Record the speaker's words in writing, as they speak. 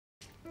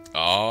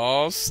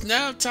Oh,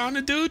 snap. Time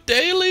to do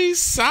dailies,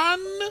 son.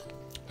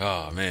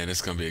 Oh, man,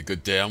 it's going to be a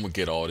good day. I'm going to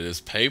get all this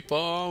paper.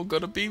 I'm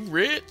going to be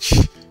rich.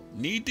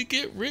 Need to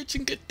get rich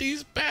and get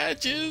these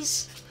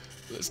badges.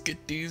 Let's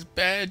get these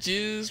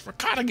badges.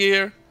 Ricotta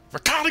gear.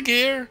 Ricotta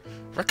gear.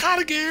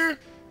 Ricotta gear.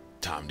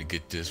 Time to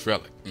get this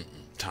relic.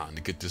 Time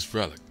to get this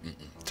relic.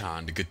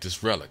 Time to get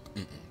this relic.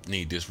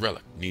 Need this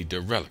relic. Need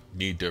the relic.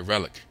 Need the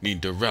relic.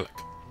 Need the relic.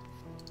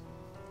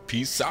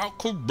 Peace out,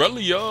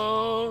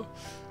 Corellia.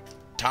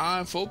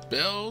 Time for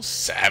Bell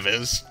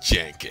Savis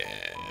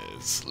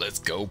Jenkins. Let's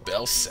go,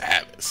 Bell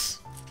Savis.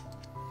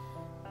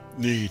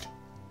 Need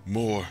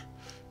more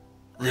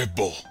Red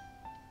Bull.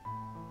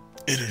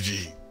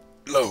 Energy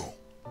low.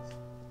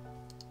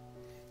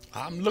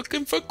 I'm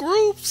looking for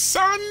groups,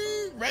 son.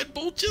 Red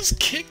Bull just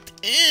kicked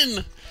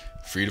in.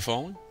 Free the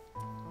falling?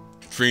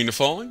 Freeing the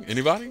falling?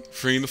 Anybody?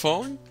 Freeing the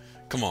falling?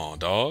 Come on,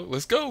 dog.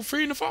 Let's go.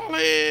 Freeing the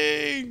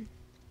falling.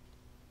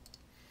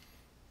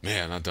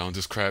 Man, not done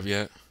this crap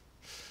yet.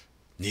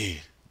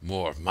 Need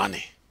more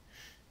money.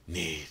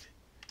 Need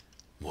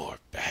more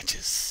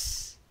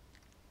badges.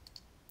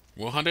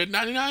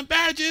 199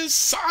 badges,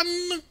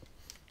 son.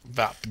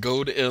 About to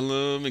go to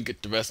Ilum and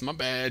get the rest of my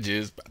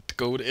badges. About to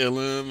go to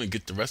Ilum and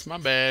get the rest of my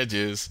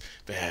badges.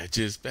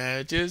 Badges,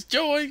 badges,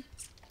 joy.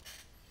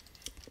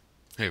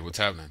 Hey, what's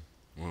happening?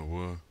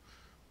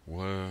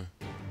 What?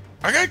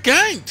 I got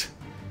ganked.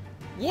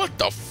 What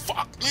the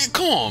fuck, man?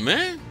 Come on,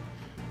 man.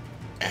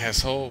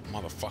 Asshole,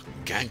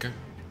 motherfucking ganker.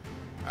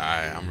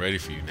 Alright, I'm ready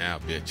for you now,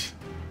 bitch.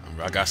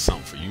 I got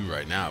something for you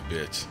right now,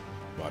 bitch.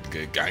 About to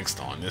get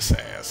gangsta on this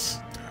ass.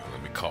 Now,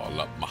 let me call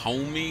up my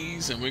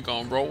homies and we're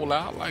gonna roll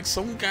out like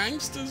some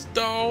gangsters,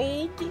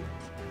 dog.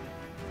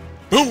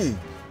 Boom!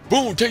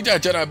 Boom! Take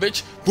that, Jedi,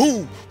 bitch!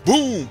 Boom!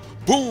 Boom!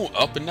 Boom!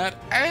 Up in that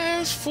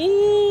ass,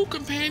 fool!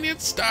 Companion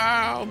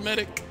style,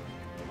 medic.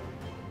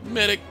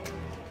 Medic.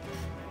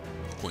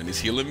 Quinn is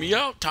healing me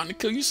up. Time to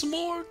kill you some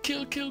more.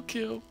 Kill, kill,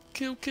 kill.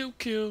 Kill, kill,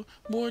 kill.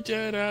 More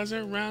Jedis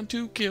around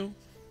to kill.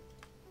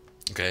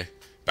 Okay,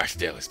 back to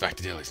dailies, back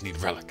to dailies. Need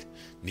relic.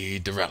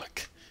 Need the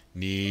relic.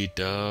 Need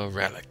the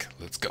relic.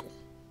 Let's go.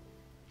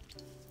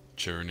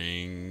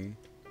 Churning.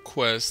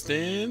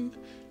 Questing.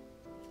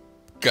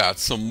 Got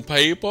some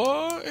paper.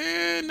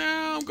 And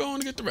now I'm going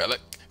to get the relic.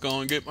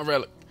 Going to get my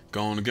relic.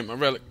 Going to get my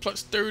relic.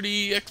 Plus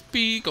 30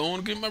 XP. Going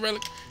to get my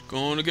relic.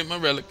 Going to get my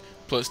relic.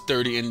 Plus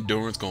 30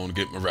 endurance. Going to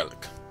get my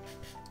relic.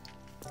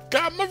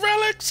 Got my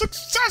relic.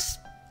 Success,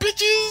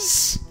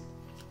 bitches.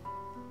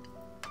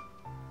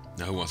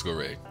 Now who wants to go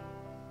raid?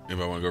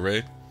 Anybody want to go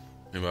raid?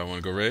 Anybody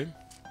want to go raid?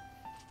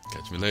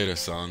 Catch me later,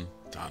 son.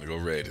 Time to go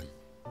raiding.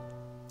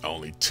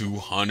 Only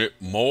 200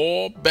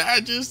 more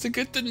badges to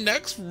get the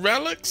next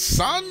relic,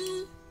 son.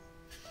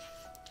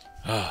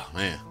 Ah,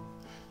 man.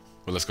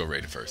 Well, let's go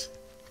raiding first.